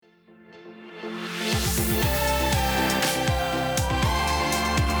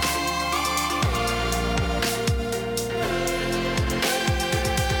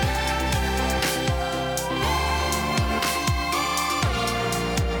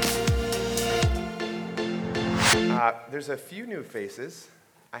There's a few new faces.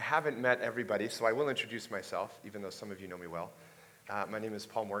 I haven't met everybody, so I will introduce myself, even though some of you know me well. My name is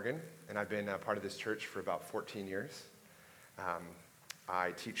Paul Morgan, and I've been part of this church for about 14 years.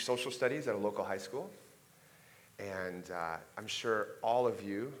 I teach social studies at a local high school, and I'm sure all of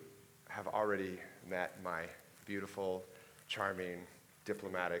you have already met my beautiful, charming,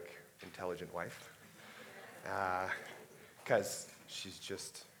 diplomatic, intelligent wife, because she's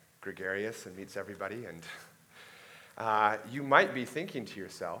just gregarious and meets everybody. And you might be thinking to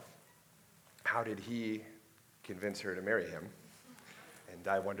yourself, how did he convince her to marry him? And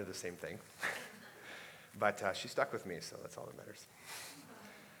I wonder the same thing. But she stuck with me, so that's all that matters.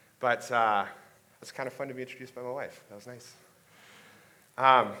 But it's kind of fun to be introduced by my wife. That was nice.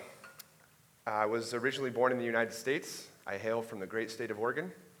 I was originally born in the United States. I hail from the great state of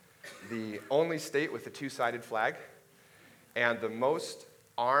Oregon, the only state with a two-sided flag, and the most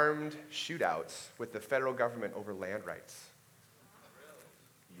armed shootouts with the federal government over land rights.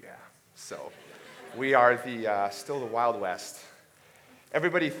 Yeah, so we are still the Wild West.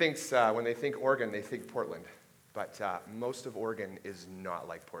 Everybody thinks, when they think Oregon, they think Portland, but most of Oregon is not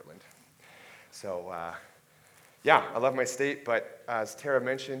like Portland. So, yeah, I love my state, but as Tara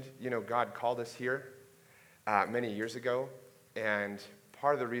mentioned, God called us here many years ago, and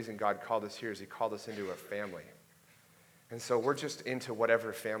part of the reason God called us here is he called us into a family. And so we're just into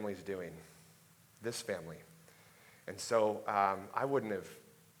whatever family's doing, this family. And so I wouldn't have,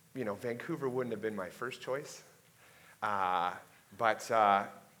 Vancouver wouldn't have been my first choice, but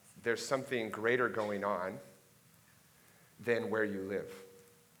there's something greater going on than where you live,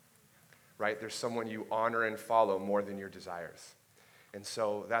 right? There's someone you honor and follow more than your desires. And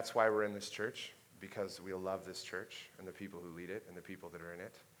so that's why we're in this church, because we love this church and the people who lead it and the people that are in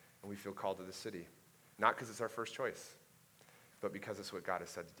it, and we feel called to the city. Not because it's our first choice, but because it's what God has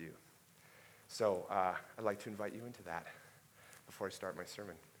said to do. So I'd like to invite you into that before I start my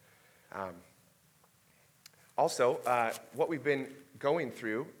sermon. Also, what we've been going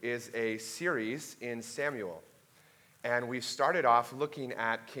through is a series in Samuel. And we started off looking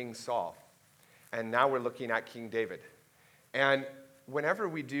at King Saul. And now we're looking at King David. And whenever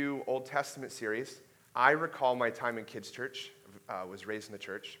we do Old Testament series, I recall my time in kids' church. I was raised in the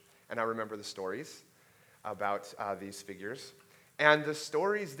church. And I remember the stories about these figures. And the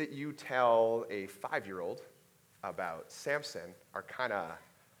stories that you tell a 5-year-old about Samson are kind of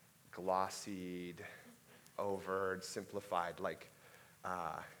glossied, over, simplified,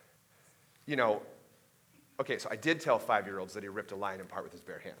 okay, so I did tell 5-year-olds that he ripped a lion apart with his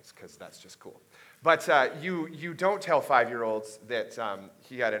bare hands, because that's just cool. But you don't tell 5-year-olds that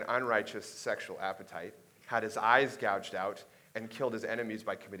he had an unrighteous sexual appetite, had his eyes gouged out, and killed his enemies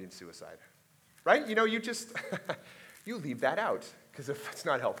by committing suicide. Right? You just, you leave that out, because it's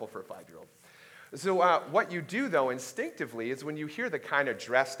not helpful for a 5-year-old. So what you do, though, instinctively, is when you hear the kind of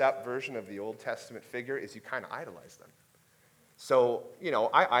dressed-up version of the Old Testament figure, is you kind of idolize them. So,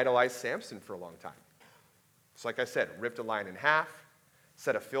 I idolized Samson for a long time. So like I said, ripped a lion in half,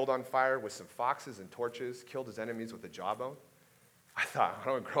 set a field on fire with some foxes and torches, killed his enemies with a jawbone. I thought,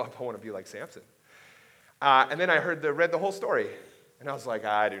 when I grow up, I want to be like Samson. And then I read the whole story, and I was like,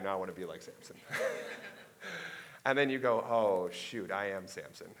 I do not want to be like Samson. And then you go, oh, shoot, I am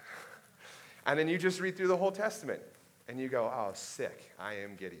Samson. And then you just read through the whole Testament, and you go, oh, sick, I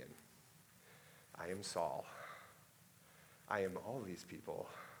am Gideon. I am Saul. I am all these people.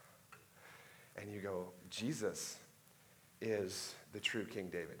 And you go, Jesus is the true King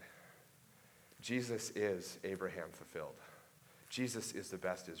David. Jesus is Abraham fulfilled. Jesus is the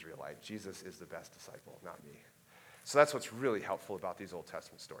best Israelite. Jesus is the best disciple, not me. So that's what's really helpful about these Old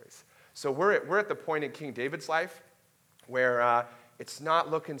Testament stories. So we're at the point in King David's life where it's not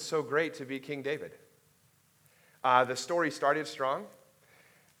looking so great to be King David. The story started strong.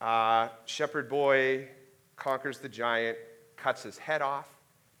 Shepherd boy conquers the giant, cuts his head off,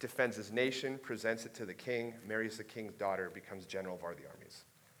 defends his nation, presents it to the king, marries the king's daughter, becomes general of one of the armies.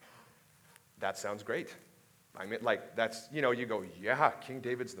 That sounds great. I mean, that's, you go, yeah, King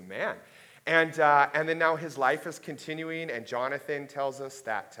David's the man. And then now his life is continuing, and Jonathan tells us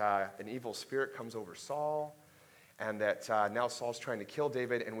that an evil spirit comes over Saul, and that now Saul's trying to kill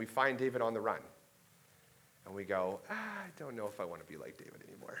David, and we find David on the run. And we go, I don't know if I want to be like David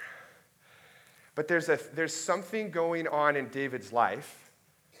anymore. But there's something going on in David's life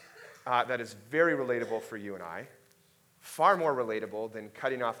that is very relatable for you and I, far more relatable than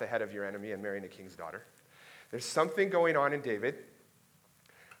cutting off the head of your enemy and marrying a king's daughter. There's something going on in David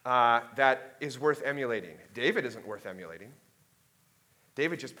that is worth emulating. David isn't worth emulating.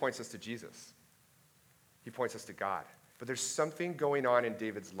 David just points us to Jesus. He points us to God. But there's something going on in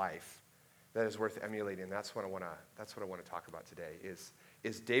David's life that is worth emulating. That's what I want to talk about today.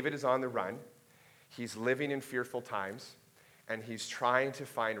 Is David is on the run. He's living in fearful times, and he's trying to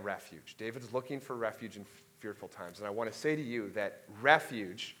find refuge. David's looking for refuge in fearful times. And I want to say to you that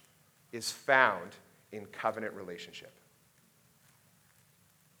refuge is found in covenant relationship.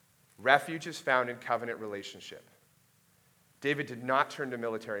 Refuge is found in covenant relationship. David did not turn to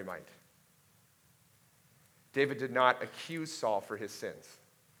military might. David did not accuse Saul for his sins.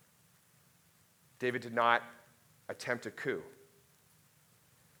 David did not attempt a coup.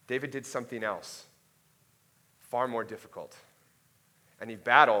 David did something else, far more difficult. And he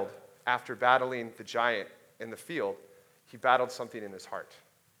battled, after battling the giant in the field, he battled something in his heart.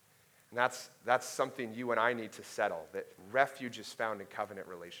 And that's something you and I need to settle, that refuge is found in covenant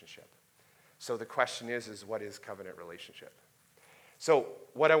relationship. So the question is what is covenant relationship? So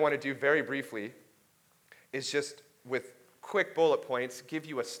what I want to do very briefly is just with quick bullet points give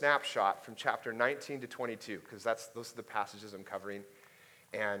you a snapshot from chapter 19 to 22, because those are the passages I'm covering.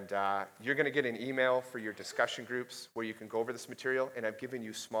 And you're going to get an email for your discussion groups where you can go over this material, and I've given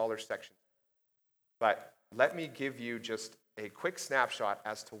you smaller sections. But let me give you just a quick snapshot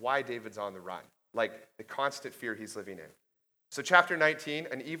as to why David's on the run, like the constant fear he's living in. So chapter 19,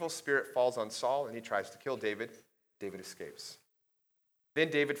 an evil spirit falls on Saul, and he tries to kill David. David escapes. Then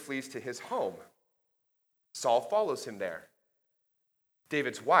David flees to his home. Saul follows him there.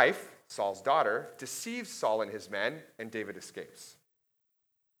 David's wife, Saul's daughter, deceives Saul and his men, and David escapes.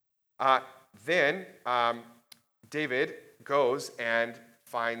 Then David goes and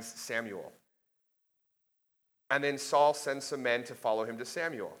finds Samuel. And then Saul sends some men to follow him to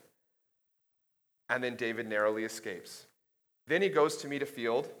Samuel. And then David narrowly escapes. Then he goes to meet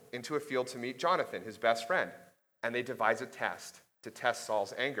into a field to meet Jonathan, his best friend. And they devise a test to test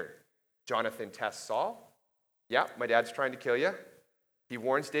Saul's anger. Jonathan tests Saul. Yeah, my dad's trying to kill you. He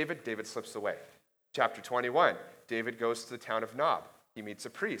warns David. David slips away. Chapter 21, David goes to the town of Nob. He meets a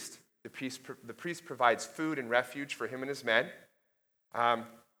priest. The priest provides food and refuge for him and his men.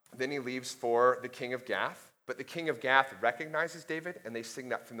 Then he leaves for the king of Gath. But the king of Gath recognizes David, and they sing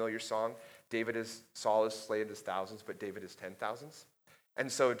that familiar song, Saul is slain his thousands, but David is 10,000s. And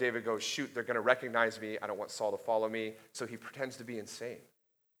so David goes, shoot, they're going to recognize me. I don't want Saul to follow me. So he pretends to be insane.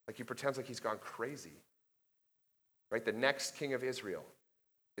 Like he pretends like he's gone crazy. Right? The next king of Israel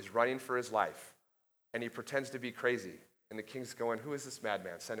is running for his life, and he pretends to be crazy. And the king's going, who is this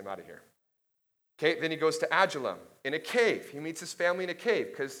madman? Send him out of here. Okay, then he goes to Adullam in a cave. He meets his family in a cave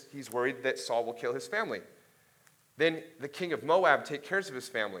because he's worried that Saul will kill his family. Then the king of Moab takes care of his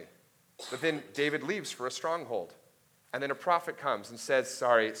family. But then David leaves for a stronghold. And then a prophet comes and says,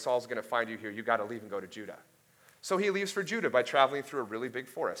 sorry, Saul's going to find you here. You got to leave and go to Judah. So he leaves for Judah by traveling through a really big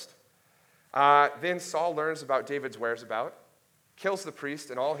forest. Then Saul learns about David's whereabouts, kills the priest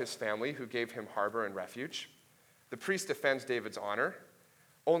and all his family who gave him harbor and refuge. The priest defends David's honor.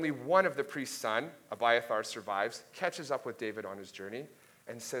 Only one of the priest's son, Abiathar, survives, catches up with David on his journey,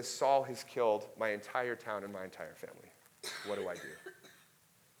 and says, Saul has killed my entire town and my entire family. What do I do?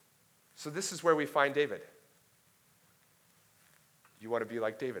 So this is where we find David. You want to be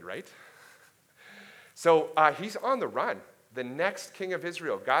like David, right? So he's on the run. The next king of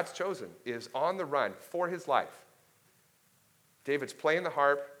Israel, God's chosen, is on the run for his life. David's playing the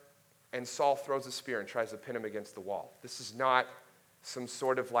harp, and Saul throws a spear and tries to pin him against the wall. This is not some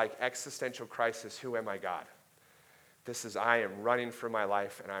sort of like existential crisis, who am I, God? This is, I am running for my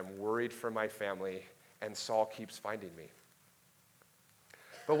life, and I'm worried for my family, and Saul keeps finding me.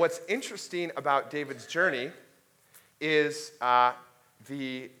 But what's interesting about David's journey is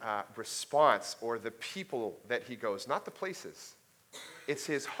the response or the people that he goes, not the places. It's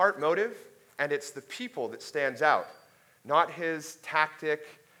his heart motive, and it's the people that stands out, not his tactic,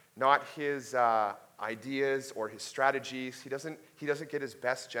 not his ideas or his strategies. He doesn't get his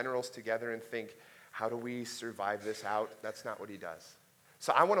best generals together and think, how do we survive this out? That's not what he does.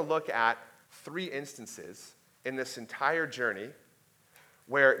 So I want to look at 3 instances in this entire journey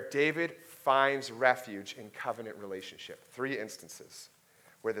where David finds refuge in covenant relationship. 3 instances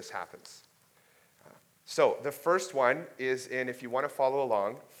where this happens. So the first one is in, if you want to follow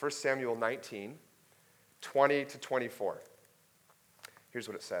along, 1 Samuel 19, 20 to 24. Here's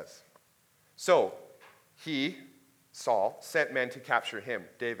what it says. So he, Saul, sent men to capture him,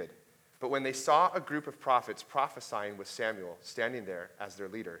 David. But when they saw a group of prophets prophesying with Samuel standing there as their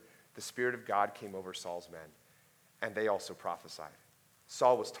leader, the Spirit of God came over Saul's men, and they also prophesied.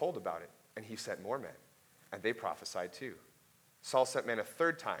 Saul was told about it, and he sent more men, and they prophesied too. Saul sent men a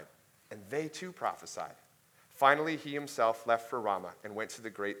 3rd time, and they too prophesied. Finally, he himself left for Ramah and went to the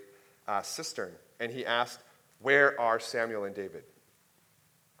great cistern, and he asked, where are Samuel and David?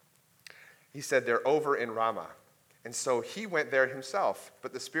 He said, they're over in Ramah. And so he went there himself,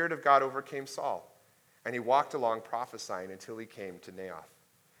 but the Spirit of God overcame Saul, and he walked along prophesying until he came to Naioth.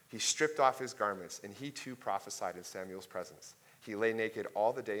 He stripped off his garments, and he too prophesied in Samuel's presence. He lay naked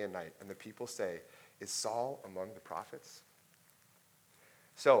all the day and night, and the people say, is Saul among the prophets?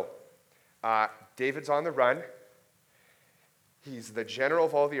 So, David's on the run. He's the general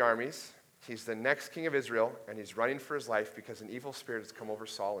of all the armies. He's the next king of Israel, and he's running for his life because an evil spirit has come over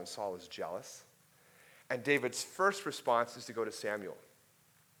Saul, and Saul is jealous. And David's first response is to go to Samuel.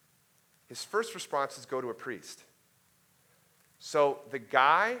 His first response is go to a priest. So the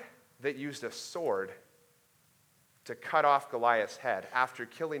guy that used a sword to cut off Goliath's head after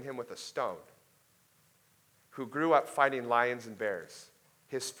killing him with a stone, who grew up fighting lions and bears,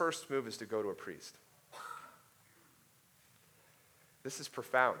 his first move is to go to a priest. This is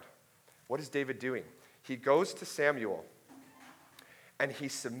profound. What is David doing? He goes to Samuel, and he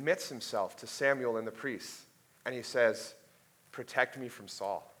submits himself to Samuel and the priests, and he says, protect me from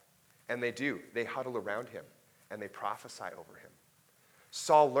Saul. And they do. They huddle around him, and they prophesy over him.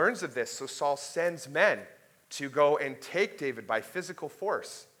 Saul learns of this, so Saul sends men to go and take David by physical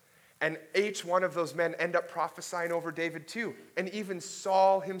force. And each one of those men end up prophesying over David too. And even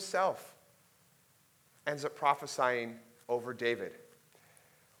Saul himself ends up prophesying over David.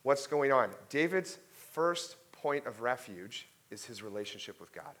 What's going on? David's first point of refuge is his relationship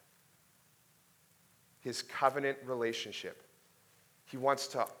with God. His covenant relationship. He wants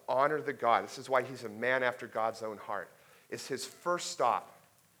to honor the God. This is why he's a man after God's own heart. It's his first stop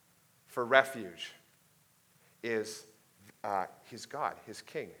for refuge is his God, his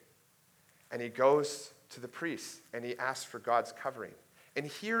king. And he goes to the priests and he asks for God's covering. And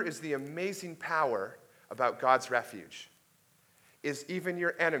here is the amazing power about God's refuge, is even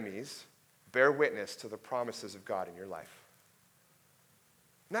your enemies bear witness to the promises of God in your life.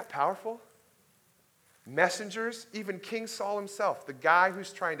 Isn't that powerful? Messengers, even King Saul himself, the guy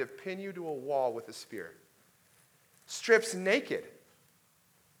who's trying to pin you to a wall with a spear, strips naked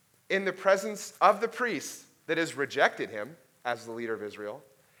in the presence of the priest that has rejected him as the leader of Israel,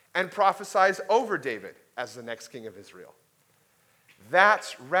 and prophesies over David as the next king of Israel.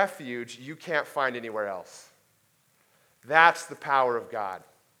 That's refuge you can't find anywhere else. That's the power of God.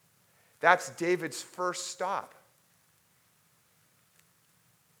 That's David's first stop,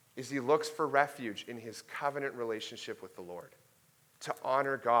 is he looks for refuge in his covenant relationship with the Lord, to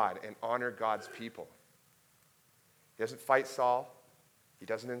honor God and honor God's people. He doesn't fight Saul. He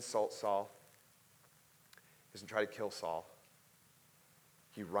doesn't insult Saul. He doesn't try to kill Saul.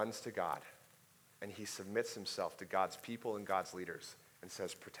 He runs to God, and he submits himself to God's people and God's leaders and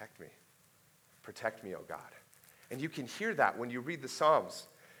says, protect me. Protect me, O God. And you can hear that when you read the Psalms.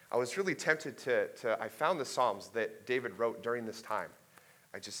 I was really tempted I found the Psalms that David wrote during this time.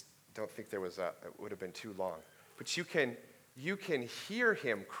 I just don't think it would have been too long. But you can hear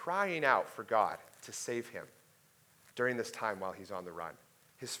him crying out for God to save him during this time while he's on the run.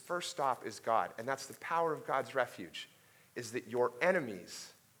 His first stop is God, and that's the power of God's refuge, is that your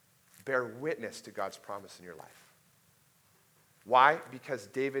enemies bear witness to God's promise in your life. Why? Because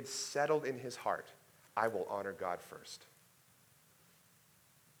David settled in his heart, I will honor God first.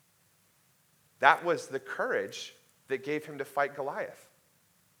 That was the courage that gave him to fight Goliath.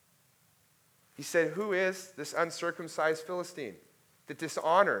 He said, who is this uncircumcised Philistine that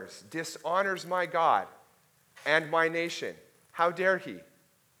dishonors my God and my nation? How dare he?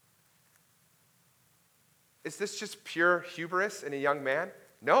 Is this just pure hubris in a young man?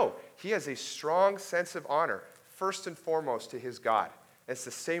 No, he has a strong sense of honor, first and foremost to his God. And it's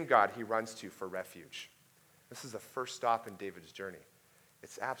the same God he runs to for refuge. This is the first stop in David's journey.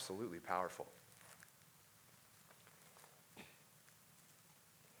 It's absolutely powerful.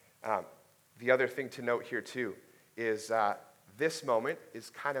 The other thing to note here too is this moment is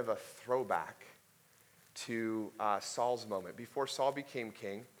kind of a throwback to Saul's moment. Before Saul became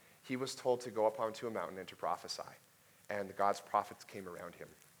king, he was told to go up onto a mountain and to prophesy. And God's prophets came around him,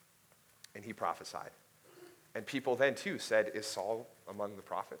 and he prophesied. And people then too said, is Saul among the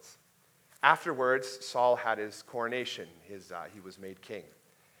prophets? Afterwards, Saul had his coronation. He was made king.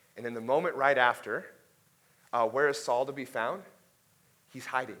 And in the moment right after, where is Saul to be found? He's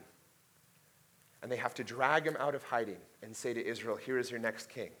hiding. And they have to drag him out of hiding and say to Israel, here is your next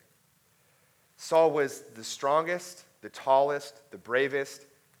king. Saul was the strongest, the tallest, the bravest,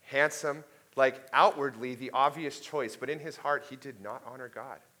 handsome, like outwardly the obvious choice, but in his heart he did not honor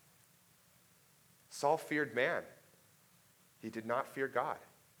God. Saul feared man. He did not fear God.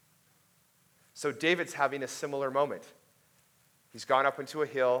 So David's having a similar moment. He's gone up into a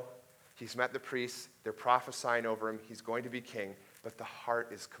hill. He's met the priests. They're prophesying over him. He's going to be king. but the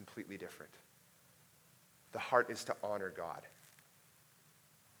heart is completely different. The heart is to honor God.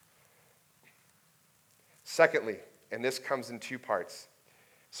 Secondly, and this comes in two parts.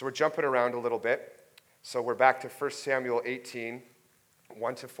 So we're jumping around a little bit. So we're back to 1 Samuel 18,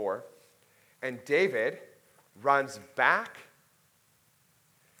 1-4. And David runs back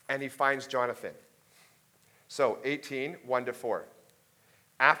and he finds Jonathan. So 18, 1-4.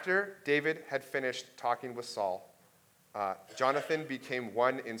 After David had finished talking with Saul, Jonathan became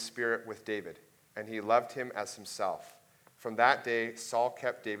one in spirit with David, and he loved him as himself. From that day, Saul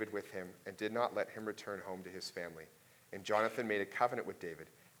kept David with him and did not let him return home to his family. And Jonathan made a covenant with David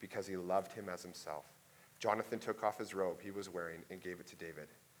because he loved him as himself. Jonathan took off his robe he was wearing and gave it to David,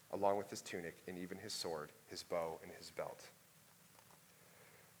 along with his tunic and even his sword, his bow, and his belt.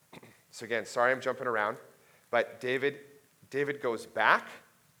 So again, sorry I'm jumping around, but David goes back,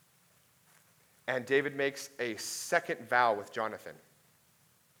 and David makes a second vow with Jonathan.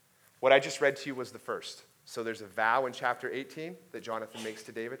 What I just read to you was the first. So there's a vow in chapter 18 that Jonathan makes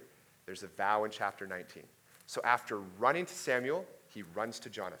to David. There's a vow in chapter 19. So after running to Samuel, he runs to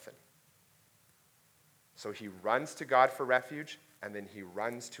Jonathan. So he runs to God for refuge, and then he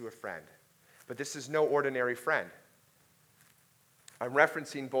runs to a friend. But this is no ordinary friend. I'm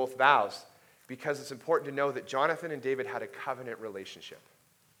referencing both vows because it's important to know that Jonathan and David had a covenant relationship.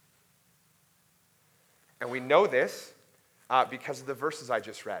 And we know this because of the verses I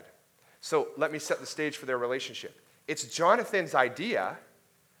just read. So let me set the stage for their relationship. It's Jonathan's idea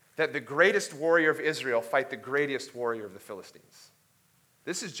that the greatest warrior of Israel fight the greatest warrior of the Philistines.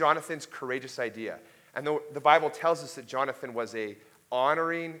 This is Jonathan's courageous idea. And the Bible tells us that Jonathan was a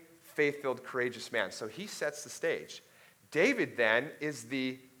honoring, faith-filled, courageous man. So he sets the stage. David then is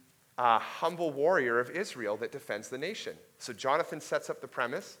the humble warrior of Israel that defends the nation. So Jonathan sets up the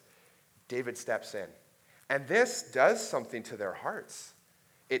premise. David steps in. And this does something to their hearts.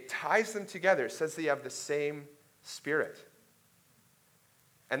 It ties them together. It says they have the same spirit.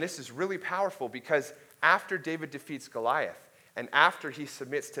 And this is really powerful because after David defeats Goliath, and after he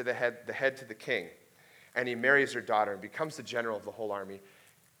submits to the head to the king, and he marries her daughter and becomes the general of the whole army,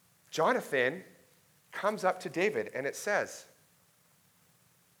 Jonathan comes up to David, and it says,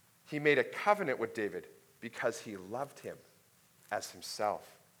 he made a covenant with David because he loved him as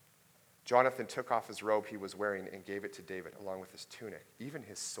himself. Jonathan took off his robe he was wearing and gave it to David, along with his tunic, even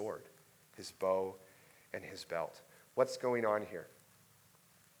his sword, his bow, and his belt. What's going on here?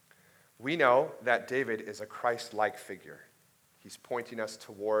 We know that David is a Christ-like figure. He's pointing us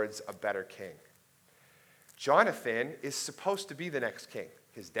towards a better king. Jonathan is supposed to be the next king.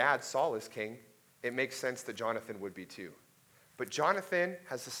 His dad, Saul, is king. It makes sense that Jonathan would be too. But Jonathan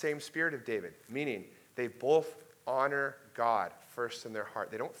has the same spirit of David, meaning they both honor God first in their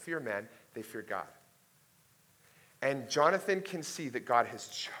heart. They don't fear men, they fear God. And Jonathan can see that God has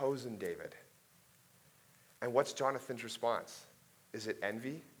chosen David. And what's Jonathan's response? Is it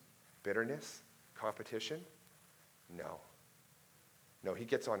envy, bitterness, competition? No. No, he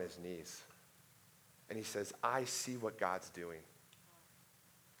gets on his knees. And he says, I see what God's doing.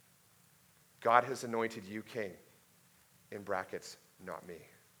 God has anointed you king. In brackets, not me.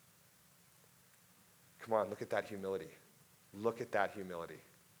 Come on, look at that humility. Look at that humility.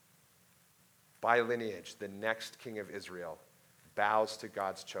 By lineage, the next king of Israel bows to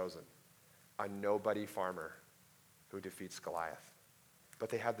God's chosen, a nobody farmer who defeats Goliath. But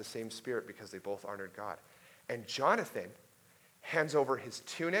they had the same spirit because they both honored God. And Jonathan hands over his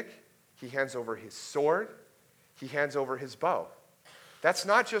tunic, he hands over his sword, he hands over his bow. That's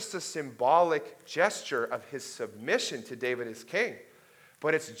not just a symbolic gesture of his submission to David as king,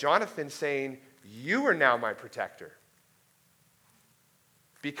 but it's Jonathan saying, you are now my protector.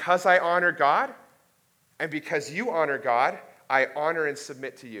 Because I honor God, and because you honor God, I honor and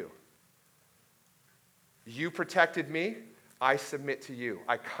submit to you. You protected me, I submit to you.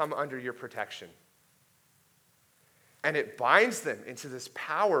 I come under your protection. And it binds them into this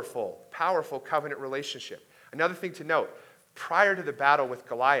powerful, powerful covenant relationship. Another thing to note, prior to the battle with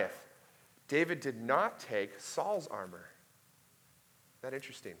Goliath, David did not take Saul's armor. Isn't that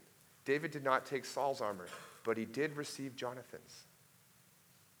interesting? David did not take Saul's armor, but he did receive Jonathan's.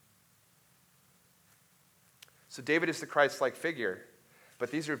 So David is the Christ-like figure, but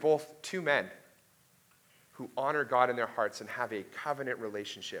these are both two men who honor God in their hearts and have a covenant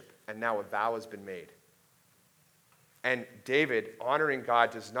relationship, and now a vow has been made. And David, honoring God,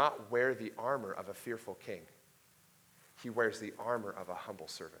 does not wear the armor of a fearful king. He wears the armor of a humble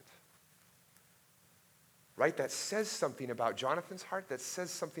servant. Right? That says something about Jonathan's heart. That says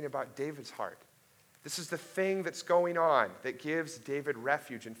something about David's heart. This is the thing that's going on that gives David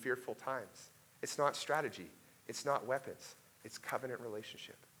refuge in fearful times. It's not strategy. It's not weapons. It's covenant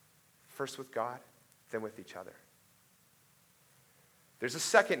relationship. First with God, then with each other. There's a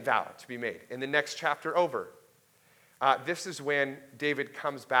second vow to be made in the next chapter over. This is when David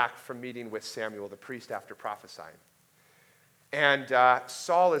comes back from meeting with Samuel, the priest, after prophesying. And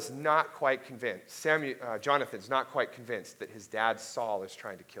Saul is not quite convinced. Jonathan's not quite convinced that his dad Saul is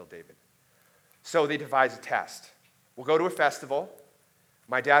trying to kill David. So they devise a test. We'll go to a festival.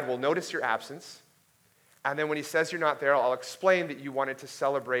 My dad will notice your absence. And then when he says you're not there, I'll explain that you wanted to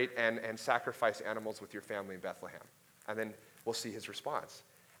celebrate and sacrifice animals with your family in Bethlehem. And then we'll see his response.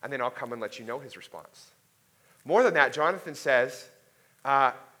 And then I'll come and let you know his response. More than that, Jonathan says,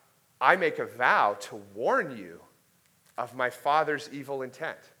 I make a vow to warn you of my father's evil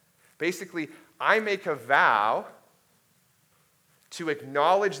intent. Basically, I make a vow to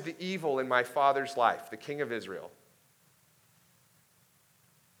acknowledge the evil in my father's life, the king of Israel,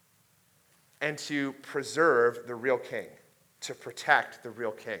 and to preserve the real king, to protect the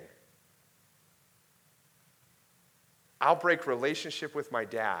real king. I'll break relationship with my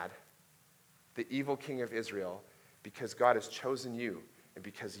dad, the evil king of Israel, because God has chosen you and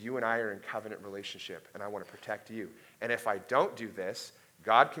because you and I are in covenant relationship and I want to protect you. And if I don't do this,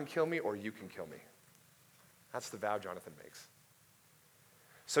 God can kill me or you can kill me. That's the vow Jonathan makes.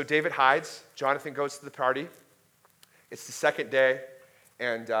 So David hides. Jonathan goes to the party. It's the second day,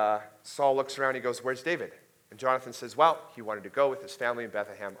 and Saul looks around. He goes, "Where's David?" And Jonathan says, "Well, he wanted to go with his family in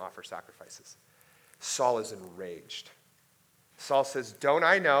Bethlehem, offer sacrifices." Saul is enraged. Saul says, "Don't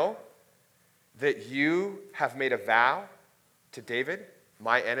I know that you have made a vow to David,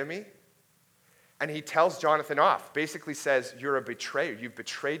 my enemy?" And he tells Jonathan off, basically says, "You're a betrayer. You've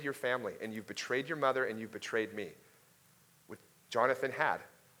betrayed your family, and you've betrayed your mother, and you've betrayed me." What Jonathan had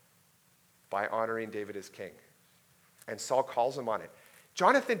by honoring David as king. And Saul calls him on it.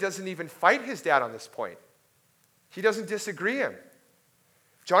 Jonathan doesn't even fight his dad on this point. He doesn't disagree him.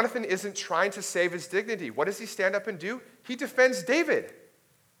 Jonathan isn't trying to save his dignity. What does he stand up and do? He defends David.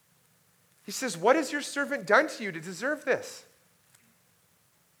 He says, "What has your servant done to you to deserve this?"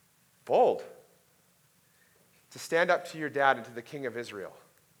 Bold. To stand up to your dad and to the king of Israel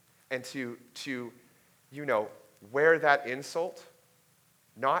and to wear that insult,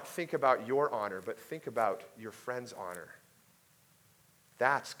 not think about your honor, but think about your friend's honor.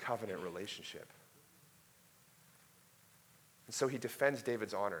 That's covenant relationship. And so he defends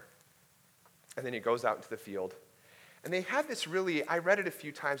David's honor. And then he goes out into the field. And they had this really, I read it a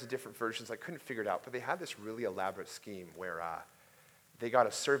few times in different versions, I couldn't figure it out, but they had this really elaborate scheme where they got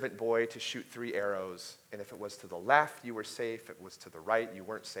a servant boy to shoot 3 arrows, and if it was to the left, you were safe. If it was to the right, you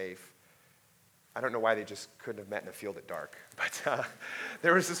weren't safe. I don't know why they just couldn't have met in a field at dark, but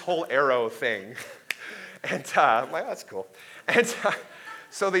there was this whole arrow thing. And I'm like, "Oh, that's cool." And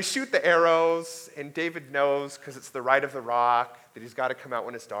so they shoot the arrows, and David knows, because it's the right of the rock, that he's got to come out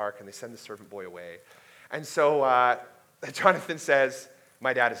when it's dark, and they send the servant boy away. And so Jonathan says,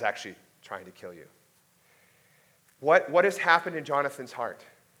 "My dad is actually trying to kill you." What has happened in Jonathan's heart?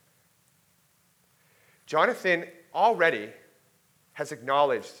 Jonathan already has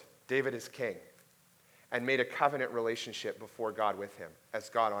acknowledged David as king and made a covenant relationship before God with him as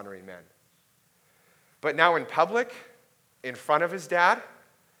God-honoring men. But now in public, in front of his dad,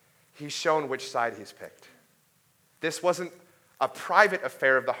 he's shown which side he's picked. This wasn't a private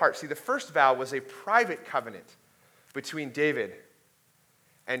affair of the heart. See, the first vow was a private covenant between David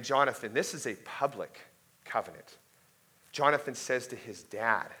and Jonathan. This is a public covenant. Jonathan says to his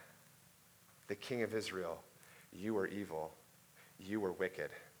dad, the king of Israel, "You are evil. You are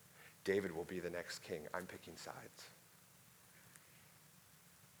wicked. David will be the next king. I'm picking sides."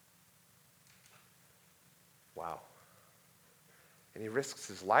 Wow. And he risks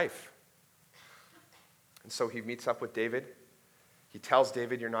his life. And so he meets up with David. He tells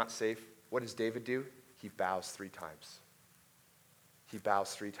David, "You're not safe." What does David do? He bows 3 times. He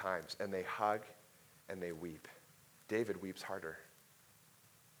bows 3 times, and they hug and they weep. David weeps harder.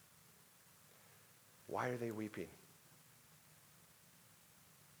 Why are they weeping?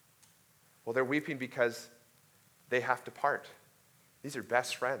 Well, they're weeping because they have to part. These are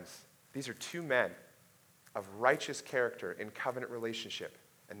best friends. These are 2 men of righteous character in covenant relationship,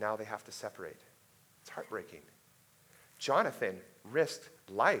 and now they have to separate. It's heartbreaking. Jonathan risked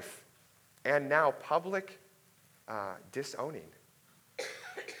life and now public disowning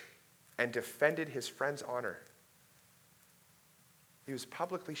and defended his friend's honor. He was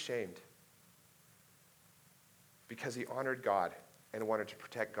publicly shamed because he honored God and wanted to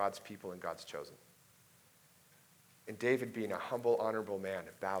protect God's people and God's chosen. And David, being a humble, honorable man,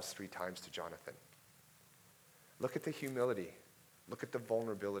 bows 3 times to Jonathan. Look at the humility. Look at the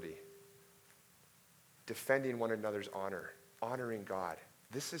vulnerability. Defending one another's honor honoring God.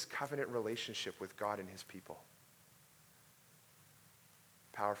 This is covenant relationship with God and his people.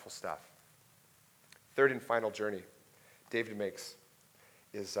 Powerful stuff. Third and final journey David makes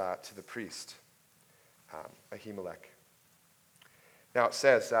is to the priest, Ahimelech. Now it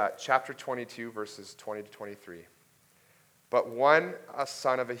says, chapter 22, verses 20 to 23. But one, a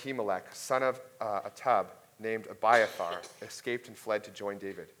son of Ahimelech, son of Ahitub, named Abiathar, escaped and fled to join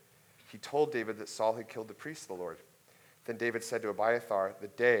David. He told David that Saul had killed the priest of the Lord. Then David said to Abiathar, the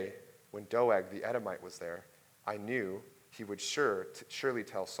day when Doeg the Edomite was there, I knew he would surely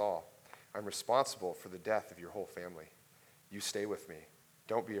tell Saul, I'm responsible for the death of your whole family. You stay with me.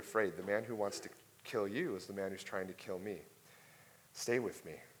 Don't be afraid. The man who wants to kill you is the man who's trying to kill me. Stay with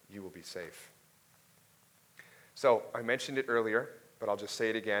me. You will be safe. So I mentioned it earlier, but I'll just say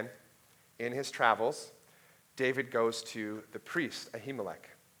it again. In his travels, David goes to the priest, Ahimelech.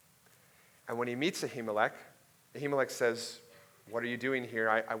 And when he meets Ahimelech, Ahimelech says, what are you doing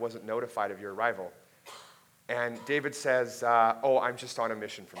here? I wasn't notified of your arrival. And David says, I'm just on a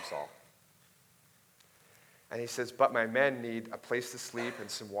mission from Saul. And he says, but my men need a place to sleep and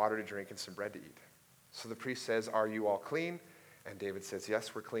some water to drink and some bread to eat. So the priest says, are you all clean? And David says,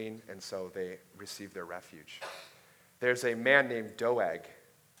 yes, we're clean. And so they receive their refuge. There's a man named Doeg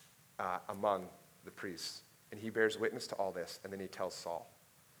among the priests. And he bears witness to all this. And then he tells Saul.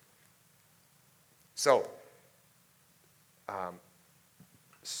 So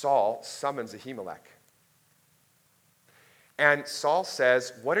Saul summons Ahimelech. And Saul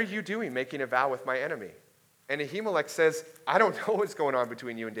says, what are you doing making a vow with my enemy? And Ahimelech says, I don't know what's going on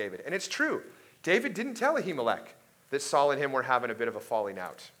between you and David. And it's true. David didn't tell Ahimelech that Saul and him were having a bit of a falling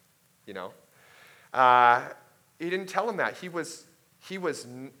out. You know? He didn't tell him that. He was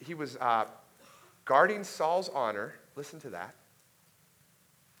guarding Saul's honor. Listen to that.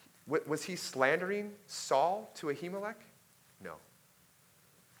 Was he slandering Saul to Ahimelech? No.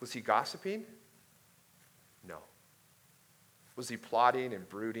 Was he gossiping? No. Was he plotting and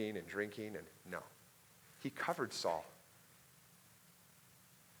brooding and drinking? No. He covered Saul.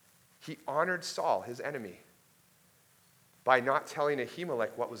 He honored Saul, his enemy, by not telling Ahimelech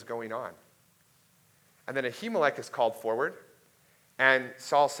what was going on. And then Ahimelech is called forward, and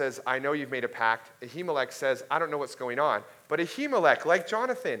Saul says, I know you've made a pact. Ahimelech says, I don't know what's going on. But Ahimelech, like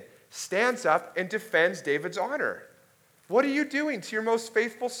Jonathan, stands up and defends David's honor. What are you doing to your most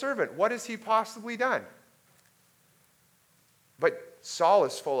faithful servant? What has he possibly done? But Saul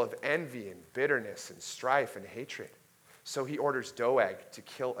is full of envy and bitterness and strife and hatred. So he orders Doeg to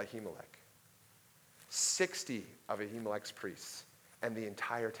kill Ahimelech. 60 of Ahimelech's priests and the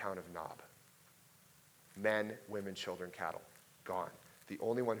entire town of Nob. Men, women, children, cattle, gone. The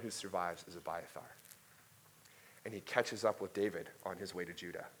only one who survives is Abiathar. And he catches up with David on his way to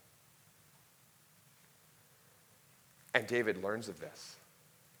Judah. And David learns of this.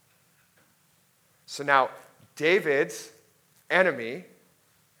 So now David's enemy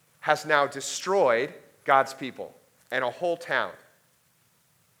has now destroyed God's people and a whole town.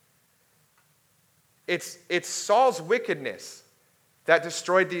 It's Saul's wickedness that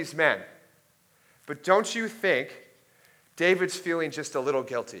destroyed these men. But don't you think David's feeling just a little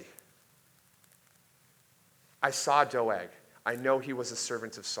guilty? I saw Doeg. I know he was a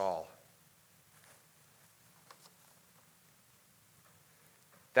servant of Saul.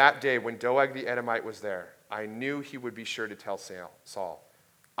 That day when Doeg the Edomite was there, I knew he would be sure to tell Saul,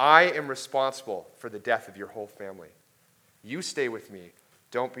 I am responsible for the death of your whole family. You stay with me.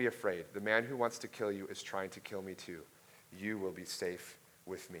 Don't be afraid. The man who wants to kill you is trying to kill me too. You will be safe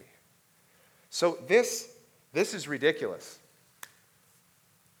with me. So this is ridiculous.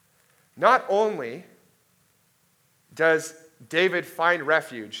 Not only does David find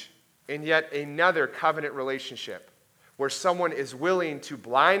refuge in yet another covenant relationship where someone is willing to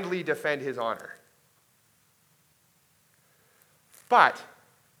blindly defend his honor, but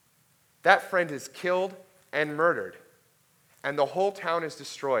that friend is killed and murdered, and the whole town is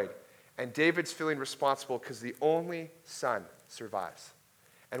destroyed, and David's feeling responsible because the only son survives.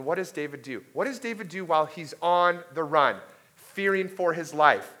 And what does David do? What does David do while he's on the run, fearing for his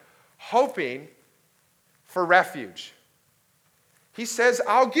life, hoping for refuge? He says,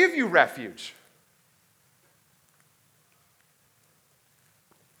 I'll give you refuge.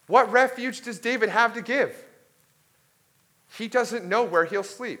 What refuge does David have to give? He doesn't know where he'll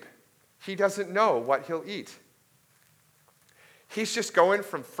sleep. He doesn't know what he'll eat. He's just going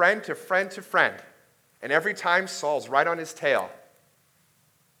from friend to friend to friend. And every time Saul's right on his tail.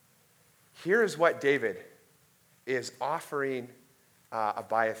 Here is what David is offering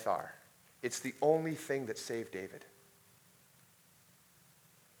Abiathar. It's the only thing that saved David.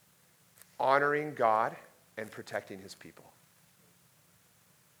 Honoring God and protecting his people.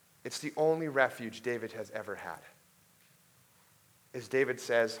 It's the only refuge David has ever had. As David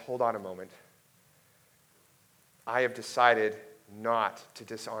says, hold on a moment. I have decided not to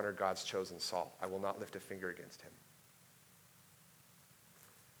dishonor God's chosen Saul. I will not lift a finger against him.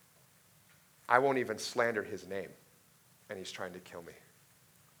 I won't even slander his name, and he's trying to kill me.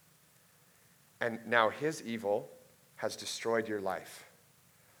 And now his evil has destroyed your life.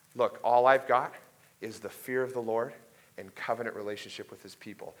 Look, all I've got is the fear of the Lord and covenant relationship with his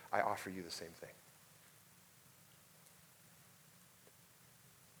people. I offer you the same thing.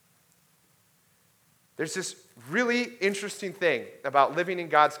 There's this really interesting thing about living in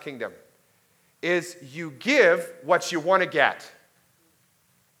God's kingdom is you give what you want to get.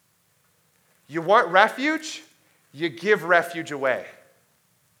 You want refuge, you give refuge away.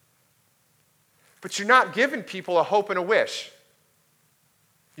 But you're not giving people a hope and a wish.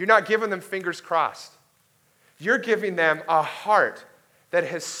 You're not giving them fingers crossed. You're giving them a heart that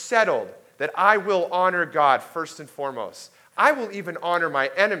has settled that I will honor God first and foremost. I will even honor my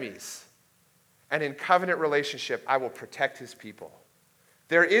enemies. And in covenant relationship, I will protect his people.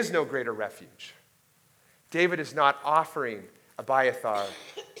 There is no greater refuge. David is not offering Abiathar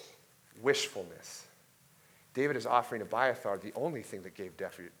wishfulness. David is offering Abiathar the only thing that gave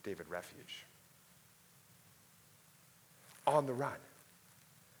David refuge. On the run.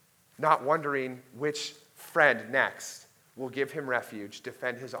 Not wondering which friend next will give him refuge,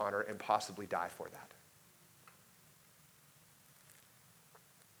 defend his honor, and possibly die for that.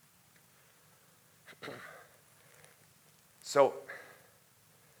 So,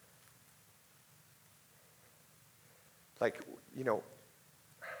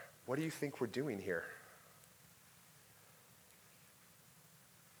 what do you think we're doing here?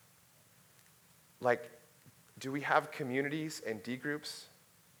 Do we have communities and D groups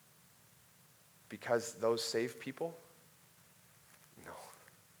because those save people? No.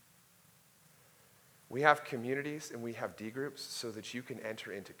 We have communities and we have D groups so that you can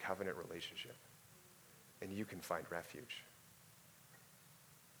enter into covenant relationship and you can find refuge.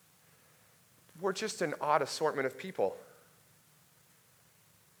 We're just an odd assortment of people.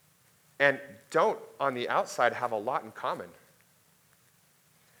 And don't, on the outside, have a lot in common.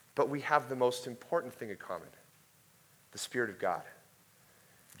 But we have the most important thing in common. The Spirit of God.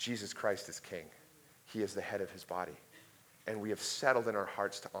 Jesus Christ is King. He is the head of his body. And we have settled in our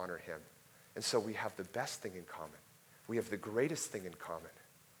hearts to honor him. And so we have the best thing in common. We have the greatest thing in common.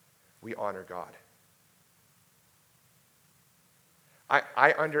 We honor God.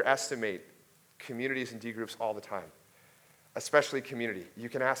 I underestimate communities and D groups all the time, especially community. You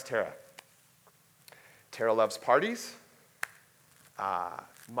can ask Tara. Tara loves parties.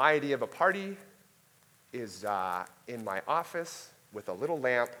 My idea of a party is in my office with a little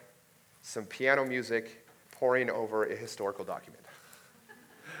lamp, some piano music, pouring over a historical document.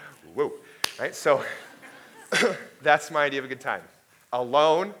 Whoa. Right? So that's my idea of a good time.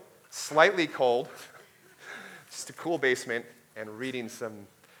 Alone, slightly cold, just a cool basement, and reading some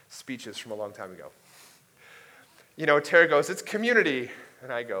speeches from a long time ago. Tara goes, it's community.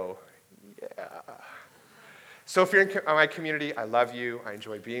 And I go, yeah. So if you're in my community, I love you. I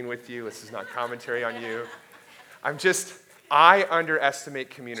enjoy being with you. This is not commentary on you. I underestimate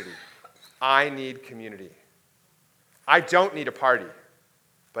community. I need community. I don't need a party,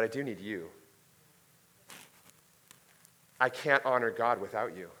 but I do need you. I can't honor God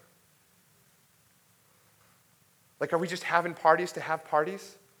without you. Are we just having parties to have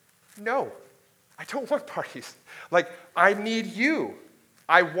parties? No, I don't want parties. I need you.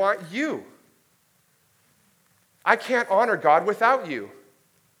 I want you. I can't honor God without you.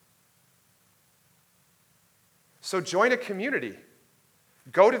 So join a community.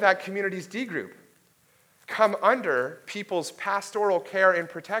 Go to that community's D group. Come under people's pastoral care and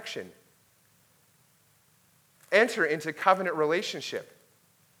protection. Enter into covenant relationship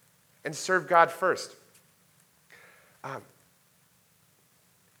and serve God first.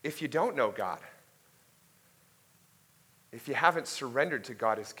 If you don't know God, if you haven't surrendered to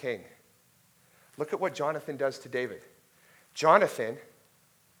God as King, look at what Jonathan does to David. Jonathan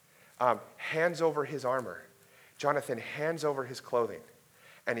hands over his armor. Jonathan hands over his clothing,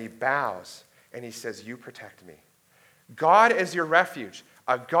 and he bows, and he says, you protect me. God as your refuge,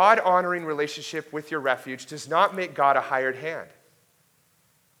 a God-honoring relationship with your refuge does not make God a hired hand.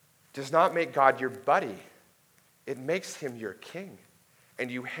 Does not make God your buddy. It makes him your king. And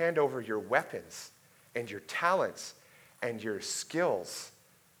you hand over your weapons and your talents and your skills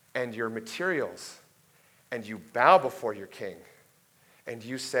and your materials, and you bow before your king. And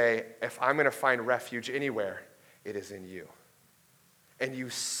you say, if I'm going to find refuge anywhere, it is in you. And you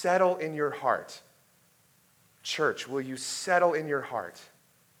settle in your heart. Church, will you settle in your heart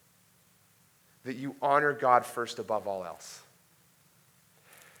that you honor God first above all else.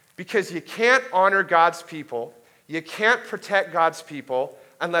 Because you can't honor God's people, you can't protect God's people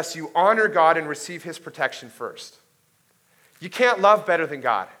unless you honor God and receive his protection first. You can't love better than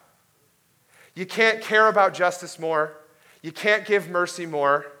God. You can't care about justice more. You can't give mercy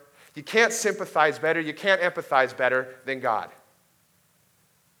more. You can't sympathize better. You can't empathize better than God.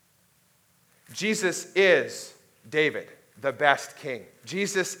 Jesus is David, the best king.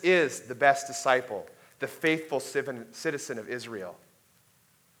 Jesus is the best disciple, the faithful citizen of Israel.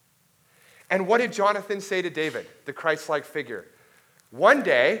 And what did Jonathan say to David, the Christ-like figure? One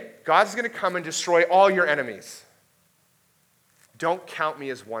day, God's going to come and destroy all your enemies. Don't count me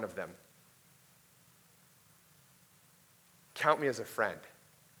as one of them. Count me as a friend.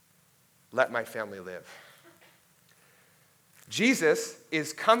 Let my family live. Jesus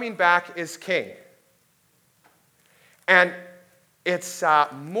is coming back as king. And it's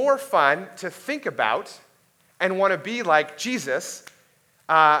more fun to think about and want to be like Jesus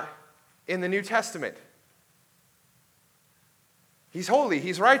in the New Testament. He's holy,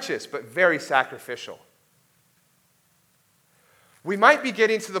 he's righteous, but very sacrificial. We might be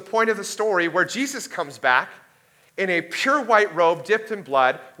getting to the point of the story where Jesus comes back in a pure white robe dipped in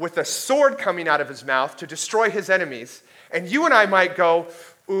blood with a sword coming out of his mouth to destroy his enemies. And you and I might go,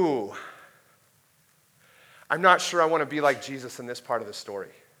 ooh, I'm not sure I want to be like Jesus in this part of the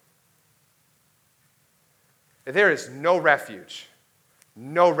story. There is no refuge,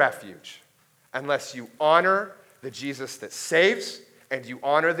 unless you honor the Jesus that saves and you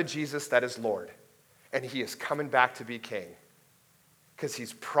honor the Jesus that is Lord. And he is coming back to be king because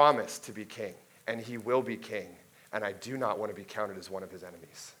he's promised to be king and he will be king. And I do not want to be counted as one of his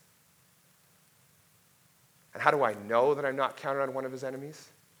enemies. And how do I know that I'm not counted on one of his enemies?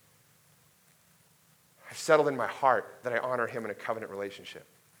 I've settled in my heart that I honor him in a covenant relationship.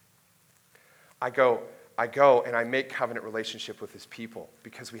 I go and I make covenant relationship with his people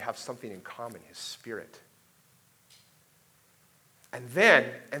because we have something in common, his spirit. And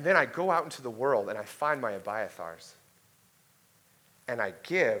then I go out into the world and I find my Abiathars. And I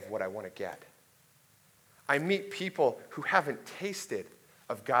give what I want to get. I meet people who haven't tasted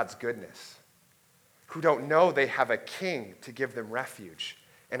of God's goodness, who don't know they have a king to give them refuge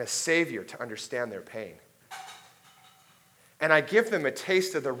and a savior to understand their pain. And I give them a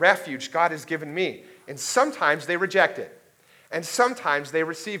taste of the refuge God has given me. And sometimes they reject it. And sometimes they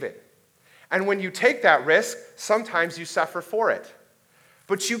receive it. And when you take that risk, sometimes you suffer for it.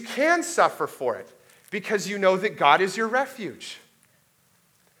 But you can suffer for it because you know that God is your refuge,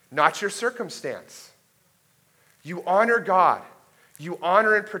 not your circumstance. You honor God. You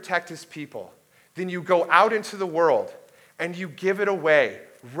honor and protect his people. Then you go out into the world and you give it away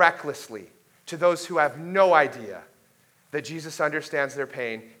recklessly to those who have no idea that Jesus understands their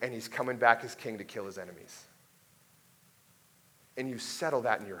pain and he's coming back as king to kill his enemies. And you settle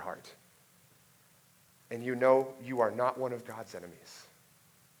that in your heart. And you know you are not one of God's enemies.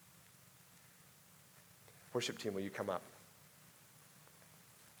 Worship team, will you come up?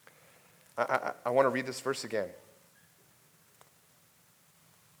 I want to read this verse again.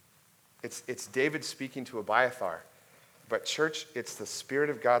 It's David speaking to Abiathar. But church, it's the Spirit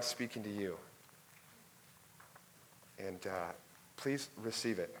of God speaking to you. And please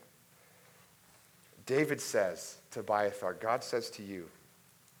receive it. David says to Abiathar, God says to you,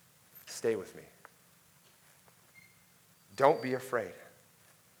 stay with me. Don't be afraid.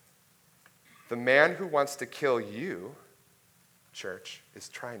 The man who wants to kill you, church, is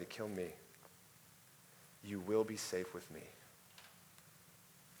trying to kill me. You will be safe with me.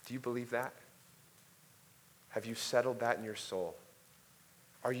 Do you believe that? Have you settled that in your soul?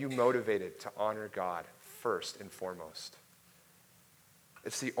 Are you motivated to honor God first and foremost?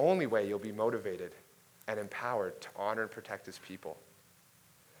 It's the only way you'll be motivated and empowered to honor and protect his people.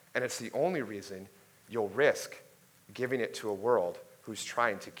 And it's the only reason you'll risk giving it to a world who's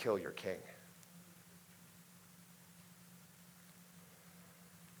trying to kill your king.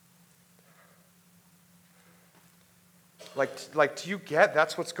 Like, do you get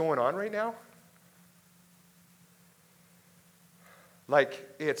that's what's going on right now?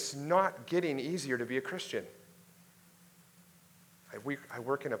 Like, it's not getting easier to be a Christian. I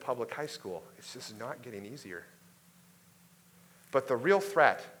work in a public high school. It's just not getting easier. But the real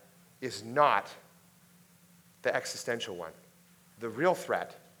threat is not the existential one. The real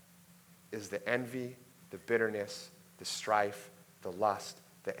threat is the envy, the bitterness, the strife, the lust,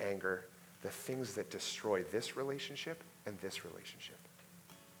 the anger, the things that destroy this relationship and this relationship.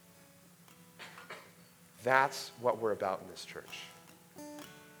 That's what we're about in this church.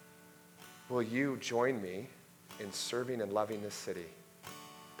 Will you join me in serving and loving this city,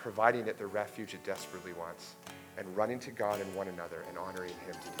 providing it the refuge it desperately wants, and running to God and one another and honoring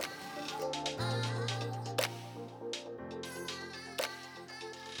Him together.